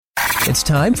It's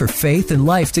time for Faith and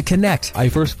Life to connect. I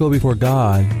first go before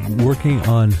God, working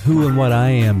on who and what I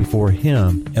am before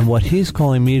Him and what He's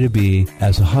calling me to be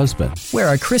as a husband. Where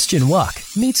our Christian walk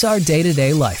meets our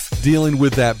day-to-day life. Dealing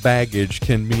with that baggage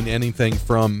can mean anything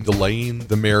from delaying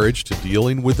the marriage to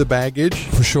dealing with the baggage.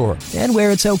 For sure. And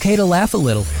where it's okay to laugh a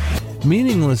little.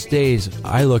 Meaningless days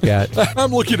I look at.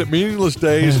 I'm looking at meaningless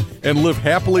days and live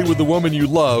happily with the woman you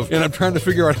love, and I'm trying to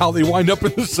figure out how they wind up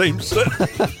in the same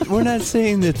sentence. We're not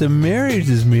saying that the marriage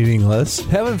is meaningless.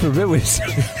 Heaven forbid we say.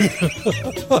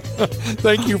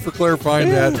 Thank you for clarifying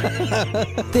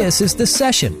that. This is The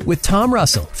Session with Tom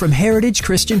Russell from Heritage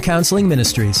Christian Counseling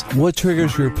Ministries. What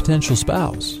triggers your potential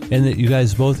spouse? And that you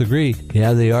guys both agree,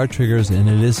 yeah, they are triggers, and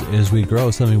it is, as we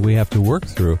grow, something we have to work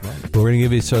through. But we're going to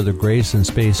give each other grace and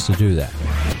space to do that.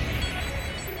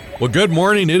 Well, good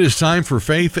morning. It is time for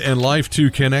Faith and Life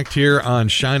to connect here on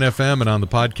Shine FM and on the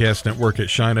podcast network at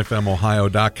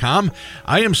shinefmohio.com.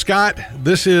 I am Scott.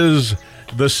 This is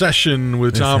The Session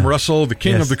with Tom Russell. The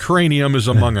king of the cranium is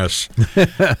among us.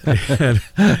 And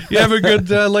you have a good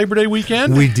Labor Day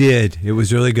weekend? We did. It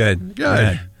was really good.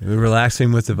 Good.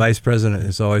 Relaxing with the vice president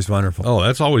is always wonderful. Oh,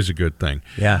 that's always a good thing.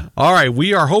 Yeah. All right.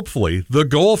 We are hopefully the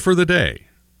goal for the day.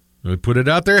 We put it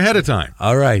out there ahead of time.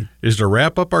 All right. Is to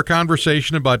wrap up our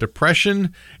conversation about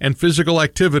depression and physical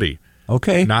activity.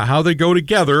 Okay. Not how they go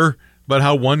together, but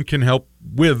how one can help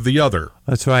with the other.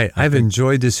 That's right. I've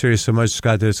enjoyed this series so much,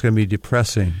 Scott, that it's going to be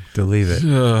depressing to leave it.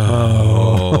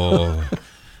 Oh.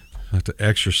 I have to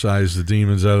exercise the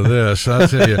demons out of this, I'll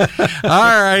tell you.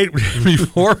 All right,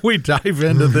 before we dive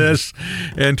into this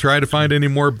and try to find any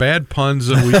more bad puns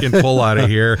that we can pull out of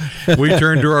here, we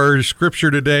turn to our scripture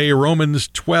today, Romans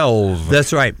 12.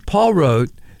 That's right. Paul wrote,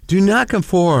 "Do not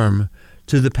conform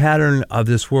to the pattern of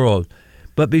this world,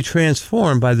 but be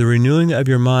transformed by the renewing of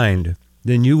your mind.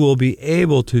 Then you will be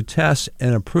able to test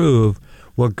and approve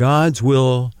what God's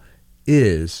will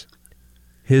is,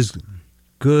 His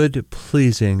good,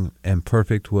 pleasing, and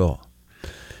perfect will."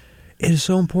 It is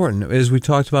so important, as we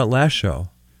talked about last show,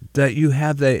 that you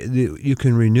have you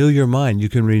can renew your mind. You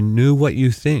can renew what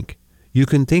you think. You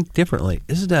can think differently.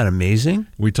 Isn't that amazing?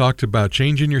 We talked about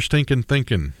changing your stinking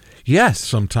thinking. Yes.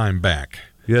 Some time back.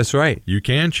 That's right. You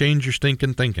can change your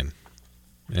stinking thinking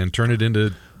and turn it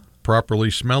into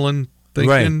properly smelling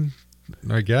thinking.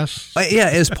 Right. I guess. Yeah,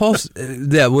 as Paul,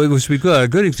 that would be good. A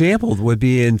good example would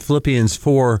be in Philippians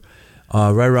 4,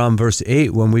 right around verse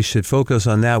 8, when we should focus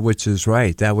on that which is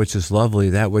right, that which is lovely,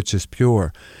 that which is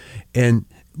pure. And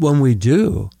when we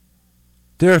do,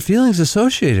 there are feelings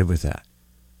associated with that.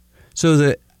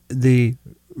 So the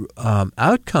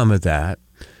outcome of that,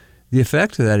 the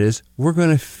effect of that is we're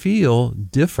going to feel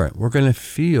different. We're going to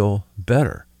feel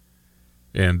better.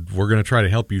 And we're going to try to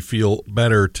help you feel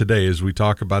better today as we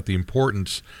talk about the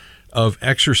importance of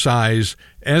exercise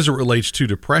as it relates to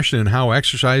depression and how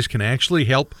exercise can actually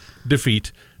help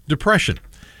defeat depression.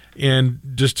 And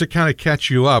just to kind of catch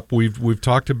you up, we've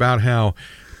talked about how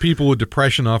people with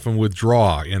depression often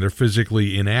withdraw and they're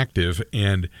physically inactive,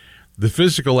 and the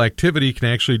physical activity can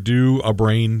actually do a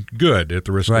brain good, at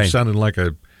the risk of sounding like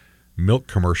a milk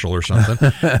commercial or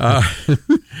something.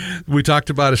 We talked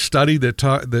about a study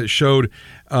that showed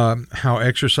how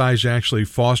exercise actually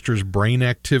fosters brain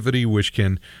activity, which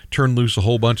can turn loose a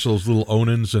whole bunch of those little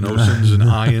onins and osins and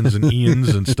ions and eons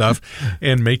and stuff,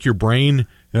 and make your brain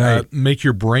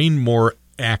more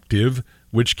active,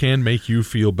 which can make you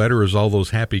feel better as all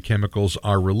those happy chemicals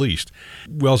are released.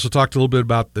 We also talked a little bit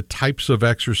about the types of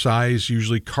exercise.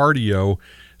 Usually cardio,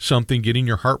 something getting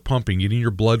your heart pumping, getting your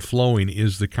blood flowing,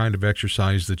 is the kind of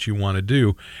exercise that you want to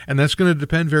do. And that's going to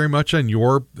depend very much on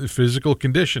your physical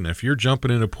condition. If you're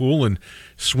jumping in a pool and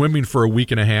swimming for a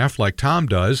week and a half like Tom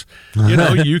does,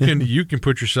 you can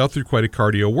put yourself through quite a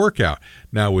cardio workout.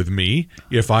 Now with me,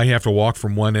 if I have to walk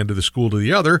from one end of the school to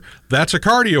the other, that's a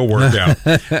cardio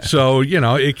workout. So,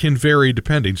 it can vary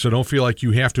depending. So don't feel like you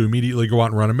have to immediately go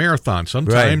out and run a marathon.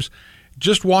 Sometimes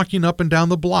just walking up and down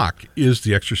the block is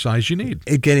the exercise you need.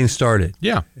 Getting started.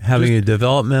 Yeah. Having a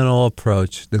developmental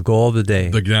approach, the goal of the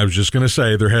day. I was just going to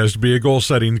say, there has to be a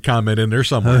goal-setting comment in there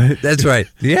somewhere. That's right.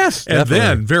 Yes, And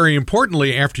then, very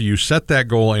importantly, after you set that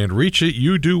goal and reach it,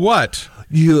 you do what?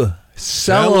 You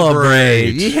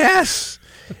celebrate. Yes.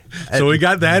 So we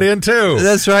got that in, too.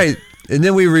 That's right. And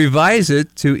then we revise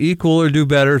it to equal or do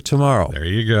better tomorrow. There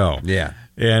you go. Yeah.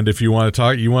 And if you want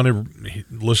to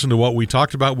listen to what we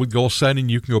talked about with goal setting,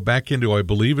 you can go back into, I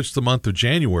believe it's the month of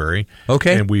January.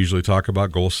 Okay. And we usually talk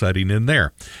about goal setting in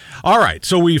there. All right.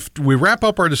 So we wrap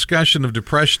up our discussion of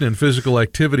depression and physical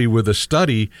activity with a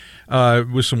study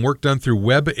with some work done through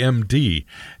WebMD.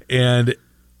 And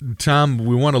Tom,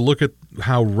 we want to look at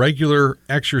how regular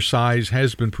exercise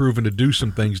has been proven to do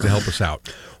some things to help us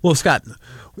out. Well, Scott,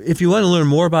 if you want to learn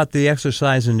more about the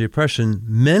exercise and depression,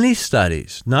 many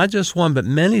studies, not just one, but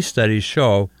many studies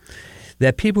show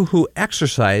that people who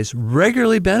exercise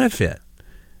regularly benefit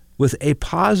with a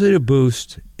positive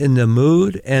boost in the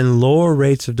mood and lower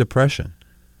rates of depression,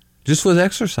 just with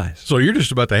exercise. So you're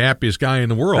just about the happiest guy in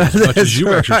the world as much as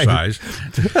you exercise.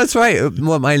 That's right.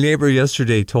 What my neighbor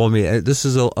yesterday told me, this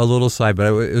is a little side,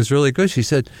 but it was really good. She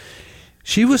said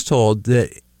she was told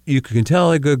that you can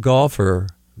tell a good golfer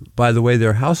by the way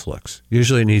their house looks.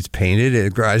 Usually it needs painted, and the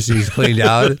garage needs cleaned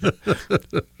out.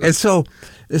 And so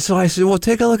I said, well,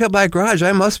 take a look at my garage.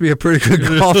 I must be a pretty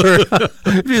good golfer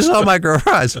if you saw my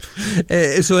garage.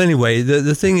 So anyway,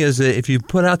 the thing is that if you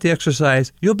put out the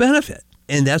exercise, you'll benefit.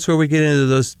 And that's where we get into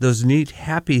those neat,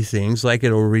 happy things, like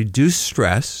it'll reduce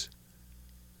stress.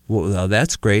 Well,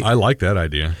 that's great. I like that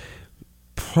idea.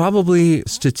 Probably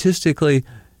statistically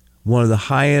one of the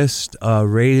highest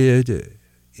rated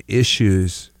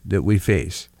issues that we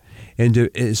face. And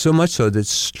so much so that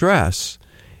stress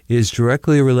is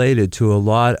directly related to a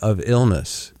lot of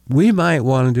illness. We might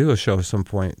want to do a show at some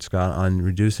point, Scott,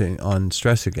 on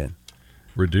stress again.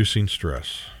 Reducing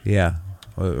stress. Yeah.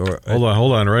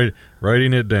 Hold on.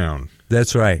 Writing it down.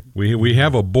 That's right. We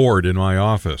have a board in my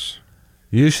office.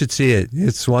 You should see it.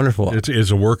 It's wonderful.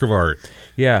 It's a work of art.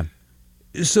 Yeah.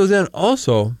 So then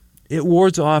also, it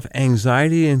wards off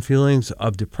anxiety and feelings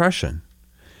of depression,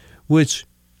 which,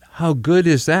 how good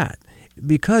is that?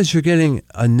 Because you're getting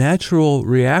a natural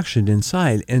reaction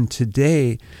inside. And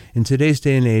in today's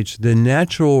day and age, the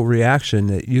natural reaction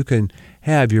that you can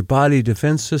have, your body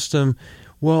defense system,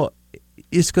 well,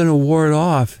 it's going to ward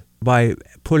off by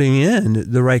putting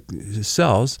in the right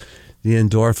cells, the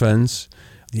endorphins,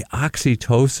 the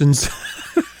oxytocins.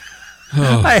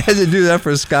 Oh. I had to do that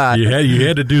for Scott. You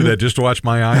had to do that just to watch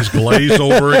my eyes glaze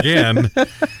over again.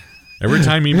 Every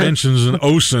time he mentions an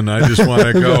ocean, I just want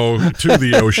to go to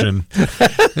the ocean.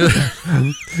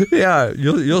 Yeah,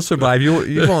 you'll survive.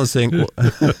 You won't sink.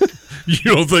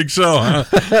 You don't think so,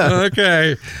 huh?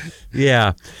 Okay.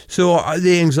 Yeah. So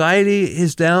the anxiety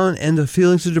is down and the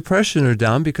feelings of depression are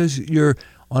down because you're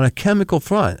on a chemical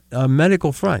front, a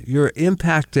medical front. You're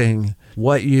impacting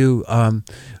what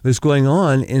is going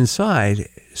on inside.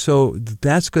 So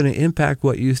that's going to impact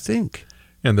what you think.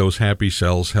 And those happy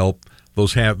cells help.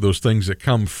 Those things that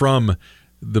come from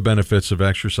the benefits of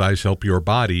exercise help your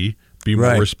body be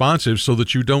more responsive so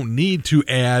that you don't need to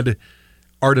add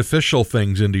artificial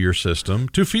things into your system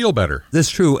to feel better. That's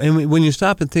true. And when you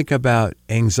stop and think about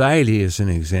anxiety as an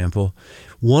example,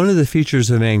 one of the features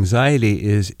of anxiety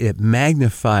is it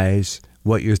magnifies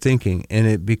what you're thinking. And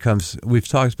it becomes, we've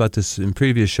talked about this in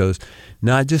previous shows,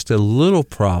 not just a little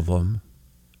problem,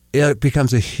 it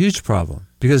becomes a huge problem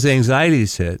because the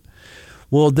anxiety's hit.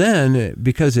 Well, then,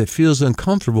 because it feels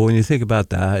uncomfortable when you think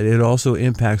about that, it also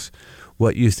impacts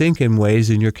what you think in ways,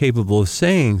 and you're capable of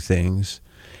saying things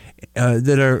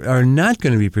that are not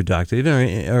going to be productive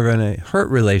and are going to hurt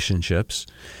relationships.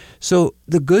 So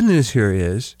the good news here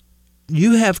is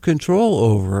you have control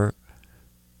over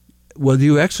whether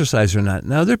you exercise or not.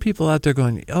 Now, there are people out there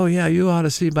going, oh, yeah, you ought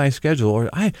to see my schedule, or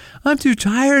I'm too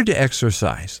tired to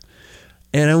exercise.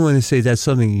 And I want to say that's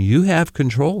something you have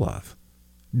control of.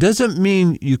 Doesn't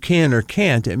mean you can or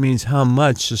can't. It means how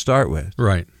much to start with.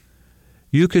 Right.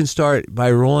 You can start by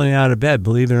rolling out of bed,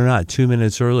 believe it or not, 2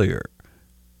 minutes earlier.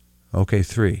 Okay,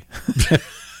 3.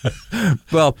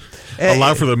 Well,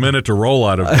 allow for the minute to roll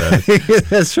out of bed.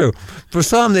 That's true. For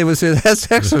some, they would say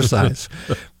that's exercise.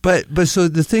 But so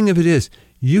the thing of it is,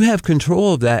 you have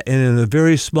control of that, and in a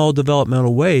very small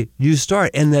developmental way, you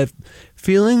start. And the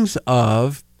feelings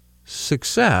of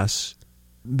success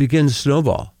begin to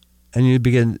snowball. And you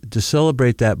begin to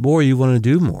celebrate that more, you want to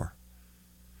do more.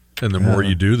 And the more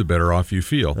you do, the better off you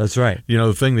feel. That's right. You know,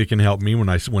 the thing that can help me when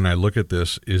I look at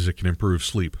this is it can improve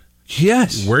sleep.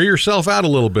 Yes. Wear yourself out a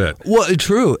little bit. Well,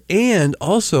 true. And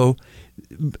also,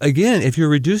 again, if you're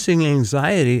reducing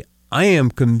anxiety, I am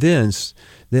convinced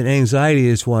that anxiety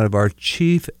is one of our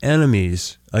chief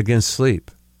enemies against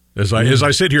sleep. As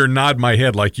I sit here and nod my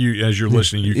head like you, as you're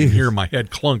listening, you can hear my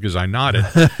head clunk as I nod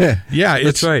it. Yeah,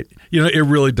 that's right. You know, it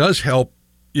really does help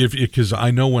because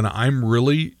I know when I'm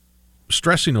really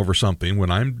stressing over something,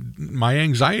 when my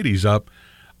anxiety's up,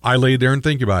 I lay there and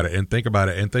think about it and think about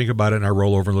it and think about it, and I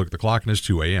roll over and look at the clock, and it's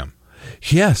 2 a.m.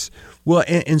 Yes. Well,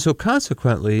 and so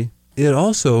consequently, it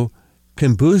also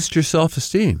can boost your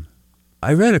self-esteem.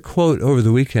 I read a quote over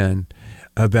the weekend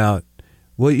about,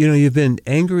 well, you know, you've been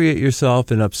angry at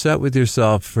yourself and upset with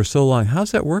yourself for so long.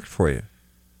 How's that worked for you?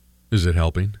 Is it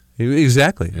helping?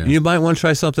 Exactly. Yeah. You might want to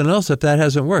try something else if that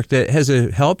hasn't worked. Has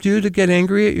it helped you to get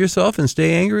angry at yourself and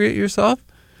stay angry at yourself?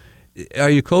 Are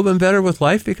you coping better with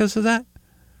life because of that?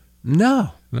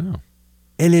 No. No.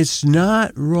 And it's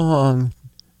not wrong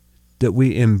that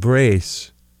we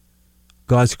embrace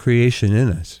God's creation in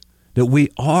us, that we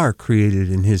are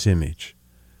created in His image.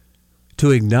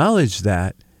 To acknowledge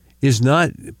that is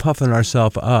not puffing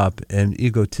ourselves up and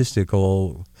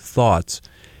egotistical thoughts.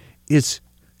 It's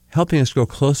helping us grow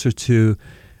closer to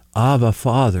Abba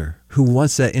Father, who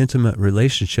wants that intimate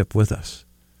relationship with us.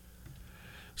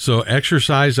 So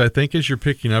exercise, I think, as you're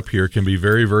picking up here, can be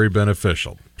very, very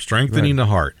beneficial. Strengthening the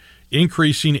heart,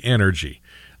 increasing energy,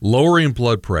 lowering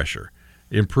blood pressure,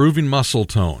 improving muscle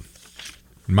tone.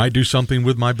 Might do something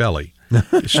with my belly.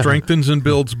 It strengthens and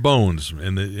builds bones,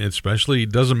 and especially,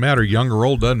 it doesn't matter, young or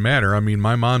old, doesn't matter. I mean,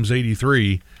 my mom's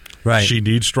 83. Right. She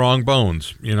needs strong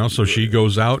bones, so she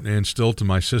goes out, and still to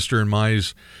my sister and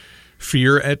my's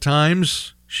fear at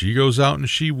times, she goes out and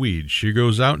she weeds. She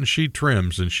goes out and she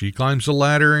trims, and she climbs the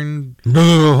ladder and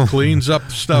cleans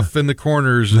up stuff in the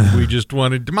corners, and we just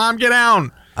wanted, Mom, get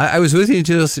down. I was with you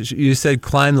until you said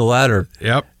climb the ladder.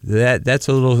 Yep. That's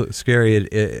a little scary.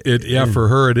 For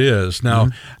her it is. Now,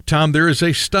 Tom, there is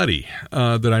a study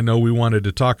that I know we wanted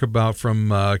to talk about from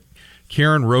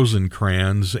Karin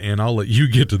Rosenkranz, and I'll let you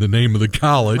get to the name of the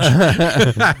college.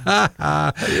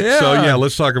 So,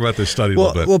 let's talk about this study a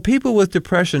little bit. Well, people with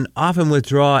depression often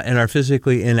withdraw and are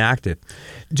physically inactive.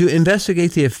 To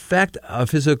investigate the effect of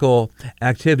physical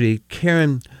activity,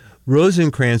 Karin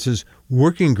Rosenkranz's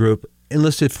working group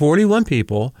enlisted 41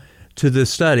 people to the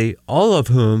study, all of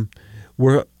whom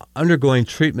were undergoing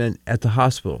treatment at the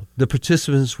hospital. The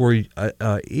participants were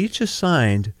each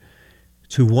assigned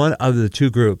to one of the two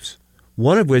groups,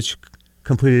 one of which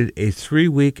completed a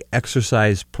 3-week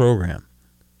exercise program.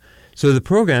 So the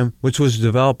program, which was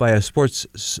developed by a sports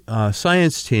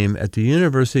science team at the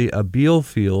University of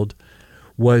Bielefeld,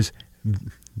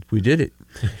 we did it.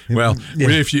 Well,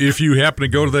 if you happen to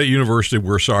go to that university,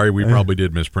 we're sorry, we probably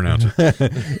did mispronounce it.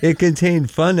 It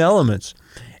contained fun elements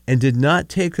and did not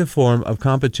take the form of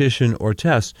competition or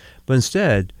tests, but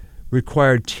instead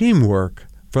required teamwork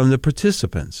from the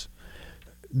participants.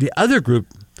 The other group,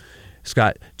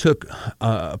 Scott, took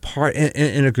part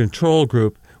in a control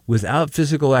group without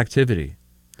physical activity.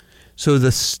 So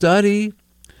the study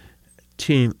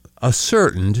team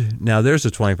ascertained, now there's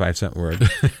a 25-cent word,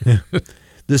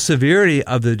 the severity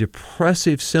of the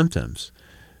depressive symptoms,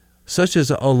 such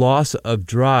as a loss of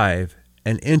drive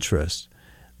and interest,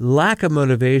 lack of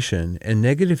motivation, and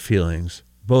negative feelings,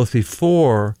 both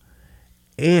before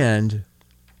and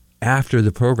after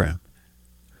the program.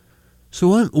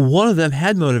 So one of them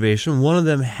had motivation, one of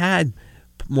them had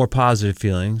more positive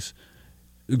feelings,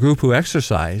 the group who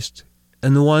exercised,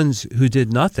 and the ones who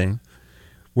did nothing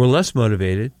were less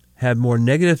motivated, had more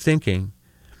negative thinking.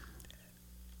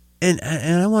 And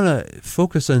I want to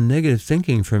focus on negative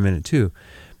thinking for a minute too,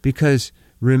 because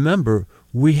remember,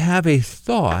 we have a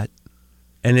thought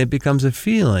and it becomes a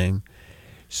feeling.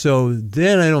 So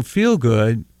then I don't feel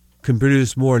good, can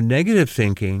produce more negative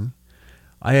thinking.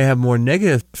 I have more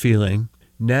negative feeling.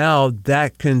 Now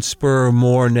that can spur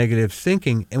more negative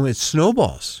thinking, and it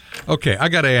snowballs. Okay, I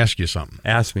got to ask you something.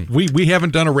 Ask me. We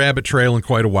haven't done a rabbit trail in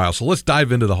quite a while, so let's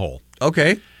dive into the hole.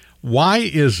 Okay. Why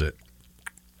is it,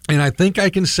 and I think I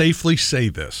can safely say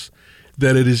this,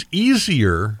 that it is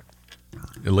easier,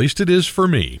 at least it is for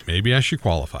me, maybe I should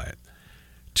qualify it,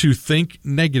 to think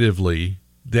negatively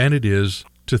than it is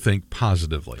to think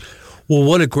positively? Well,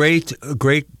 what a great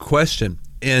question.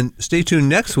 And stay tuned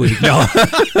next week. No.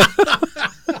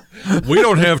 We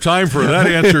don't have time for that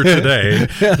answer today.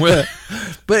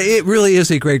 But it really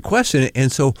is a great question.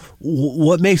 And so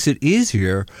what makes it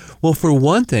easier? Well, for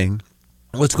one thing,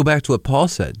 let's go back to what Paul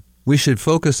said. We should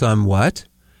focus on what?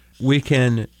 We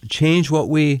can change what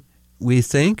we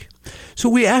think. So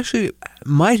we actually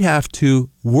might have to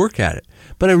work at it.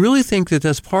 But I really think that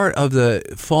that's part of the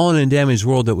fallen and damaged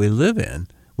world that we live in.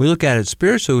 We look at it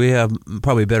spiritually, we have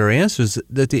probably better answers,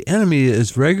 that the enemy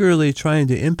is regularly trying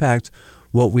to impact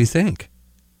what we think.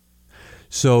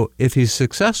 So if he's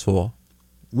successful,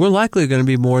 we're likely going to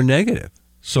be more negative.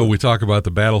 So we talk about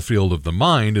the battlefield of the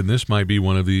mind, and this might be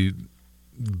one of the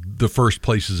first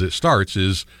places it starts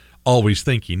is always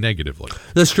thinking negatively.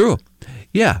 That's true.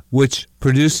 Yeah, which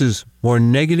produces more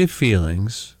negative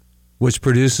feelings, which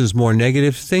produces more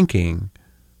negative thinking,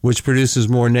 which produces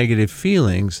more negative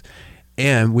feelings,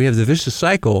 and we have the vicious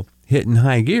cycle hitting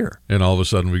high gear. And all of a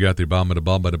sudden we got the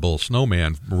abominable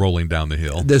snowman rolling down the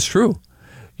hill. That's true.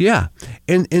 Yeah.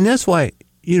 And that's why,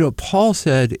 Paul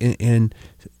said in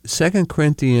 2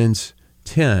 Corinthians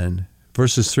 10,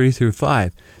 verses 3 through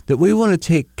 5, that we want to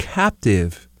take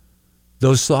captive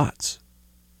those thoughts.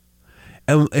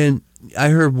 And I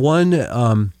heard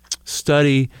one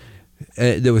study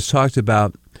that was talked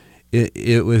about.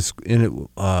 It was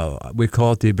we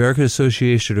call it the American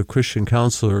Association of Christian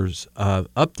Counselors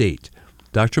update.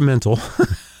 Dr. Mental.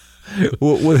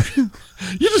 You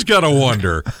just got to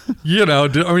wonder,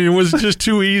 was it just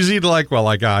too easy to I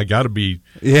got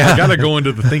to go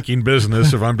into the thinking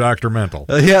business if I'm Dr. Mental.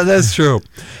 Yeah, that's true.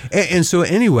 And so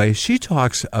anyway, she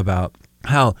talks about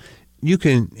how you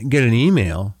can get an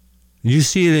email, you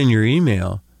see it in your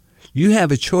email, you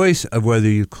have a choice of whether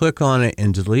you click on it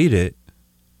and delete it.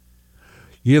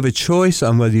 You have a choice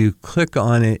on whether you click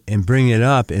on it and bring it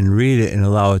up and read it and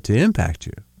allow it to impact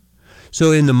you.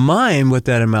 So in the mind, what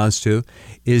that amounts to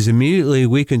is immediately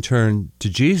we can turn to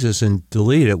Jesus and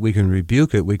delete it. We can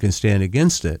rebuke it. We can stand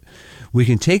against it. We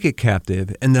can take it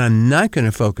captive, and then I'm not going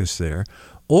to focus there.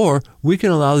 Or we can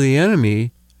allow the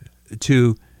enemy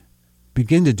to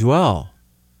begin to dwell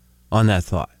on that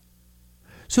thought.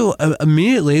 So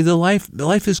immediately the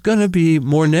life is going to be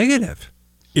more negative.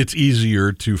 It's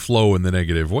easier to flow in the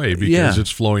negative way because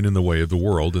it's flowing in the way of the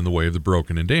world, in the way of the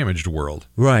broken and damaged world.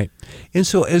 Right. And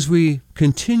so as we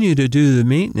continue to do the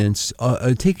maintenance,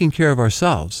 taking care of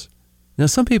ourselves. Now,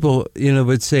 some people,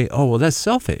 would say, oh, well, that's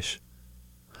selfish.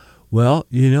 Well,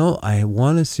 I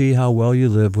want to see how well you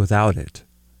live without it.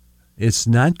 It's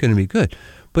not going to be good.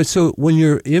 But so when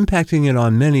you're impacting it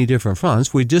on many different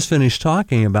fronts, we just finished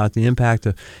talking about the impact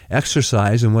of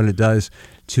exercise and what it does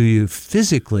to you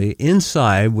physically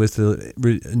inside with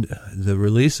the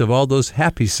release of all those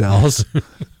happy cells.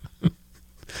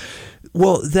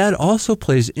 Well, that also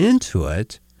plays into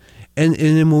it. And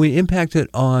then when we impact it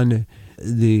on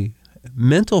the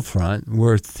mental front,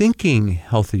 we're thinking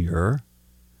healthier,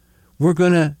 we're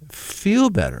going to feel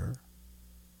better.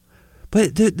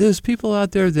 But there's people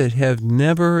out there that have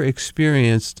never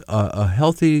experienced a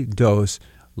healthy dose,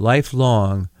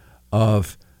 lifelong,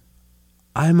 of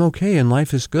I'm okay and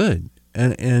life is good.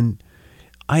 And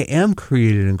I am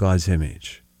created in God's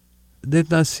image. They've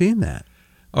not seen that.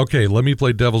 Okay, let me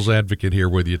play devil's advocate here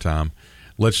with you, Tom.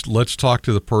 Let's talk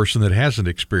to the person that hasn't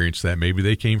experienced that. Maybe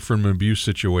they came from an abuse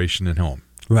situation at home.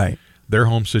 Right. Their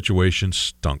home situation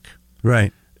stunk.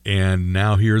 Right. And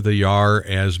now here they are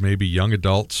as maybe young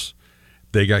adults.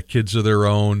 They got kids of their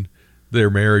own. Their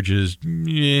marriage is,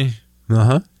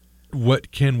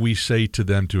 What can we say to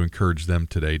them to encourage them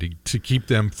today to keep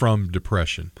them from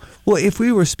depression? Well, if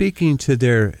we were speaking to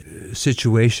their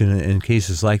situation in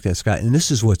cases like that, Scott, and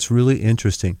this is what's really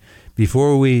interesting.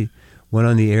 Before we went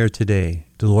on the air today,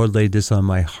 the Lord laid this on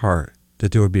my heart,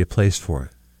 that there would be a place for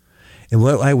it. And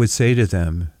what I would say to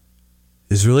them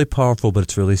is really powerful, but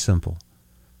it's really simple.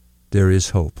 There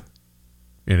is hope.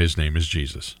 And his name is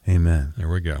Jesus. Amen. There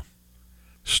we go.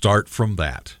 Start from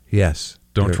that. Yes.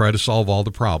 Don't try to solve all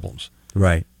the problems.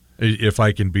 Right. If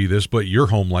I can be this, but your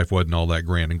home life wasn't all that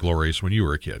grand and glorious when you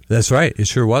were a kid. That's right. It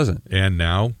sure wasn't. And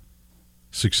now,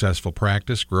 successful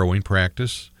practice, growing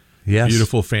practice. Yes.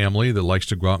 Beautiful family that likes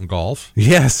to go out and golf.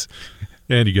 Yes.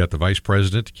 And you got the vice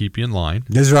president to keep you in line.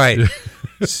 That's right.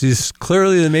 She's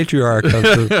clearly the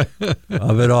matriarch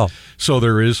of it all. So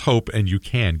there is hope, and you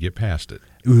can get past it.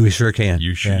 We sure can.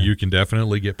 You can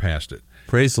definitely get past it.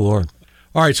 Praise the Lord.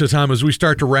 All right, so Tom, as we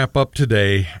start to wrap up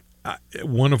today,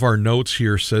 one of our notes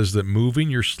here says that moving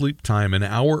your sleep time an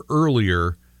hour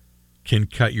earlier can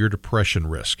cut your depression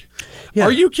risk. Yeah.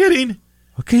 Are you kidding?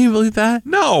 Can you believe that?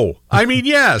 No. I mean,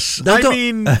 yes.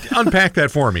 Unpack that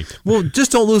for me. Well,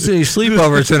 just don't lose any sleep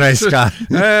over tonight, Scott.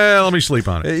 Let me sleep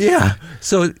on it. Yeah.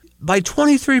 So by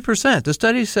 23%, the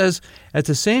study says at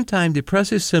the same time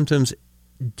depressive symptoms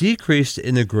decreased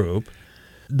in the group,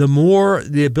 the more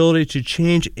the ability to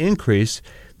change increased,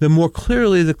 the more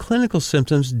clearly the clinical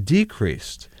symptoms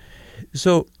decreased.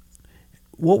 So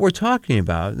what we're talking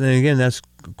about, and again, that's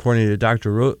according to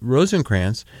Dr.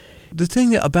 Rosenkranz, the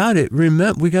thing about it,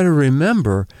 we got to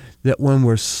remember that when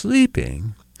we're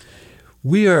sleeping,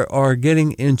 we are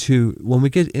getting into, when we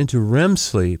get into REM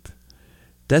sleep,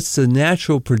 that's the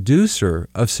natural producer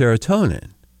of serotonin.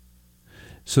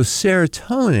 So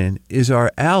serotonin is our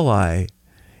ally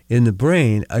in the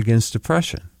brain against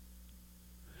depression.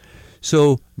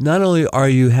 So not only are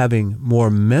you having more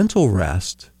mental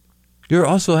rest, you're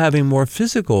also having more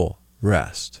physical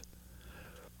rest.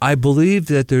 I believe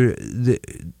that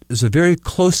there's a very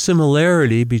close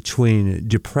similarity between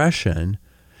depression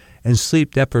and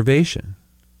sleep deprivation.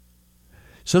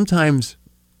 Sometimes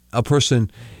a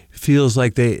person feels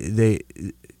like they're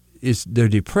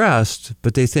depressed,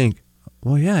 but they think,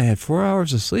 well, yeah, I had 4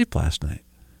 hours of sleep last night.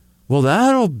 Well,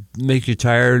 that'll make you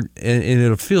tired, and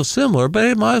it'll feel similar, but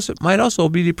it might also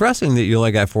be depressing that you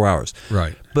only got 4 hours.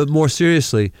 Right. But more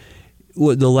seriously,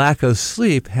 the lack of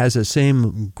sleep has the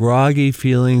same groggy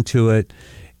feeling to it,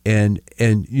 and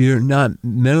you're not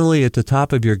mentally at the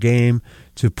top of your game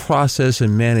to process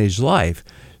and manage life.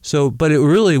 So, but it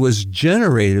really was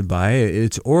generated by,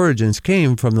 its origins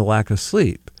came from the lack of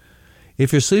sleep.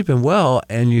 If you're sleeping well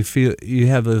and you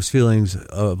have those feelings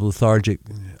of lethargic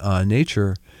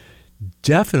nature,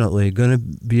 definitely going to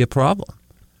be a problem.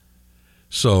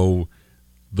 So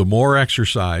the more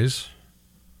exercise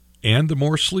and the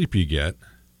more sleep you get,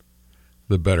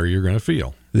 the better you're going to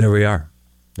feel. There we are.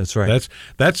 That's right.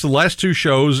 That's the last 2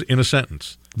 shows in a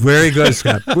sentence. Very good,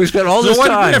 Scott. We spent all this time. So what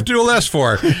time. do we have to do less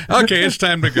for? Okay, it's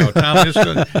time to go. Tom, it's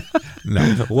good.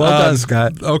 No. Well done,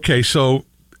 Scott. Okay, so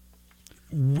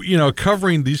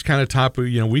covering these kind of topics,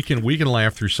 we can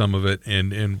laugh through some of it,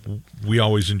 and we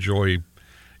always enjoy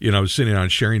sitting on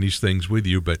sharing these things with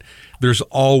you, but this is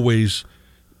always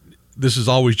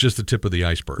just the tip of the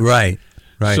iceberg. Right.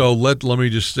 So let me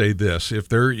just say this.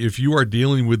 If you are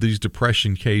dealing with these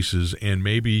depression cases and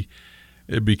maybe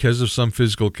because of some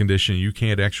physical condition you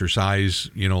can't exercise,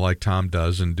 like Tom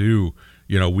does and do,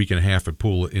 a week and a half in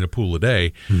a pool a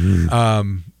day,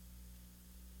 mm-hmm.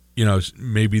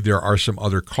 Maybe there are some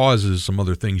other causes, some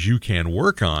other things you can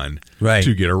work on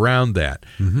to get around that.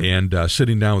 Mm-hmm. And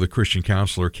sitting down with a Christian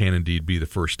counselor can indeed be the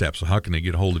first step. So how can they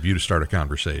get a hold of you to start a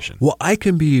conversation? Well, I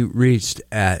can be reached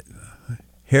at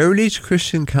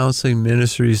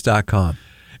heritagechristiancounselingministries.com.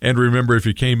 And remember, if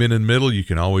you came in the middle, you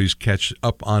can always catch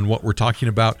up on what we're talking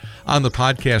about on the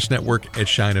podcast network at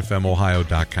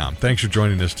shinefmohio.com. Thanks for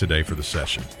joining us today for the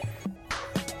session.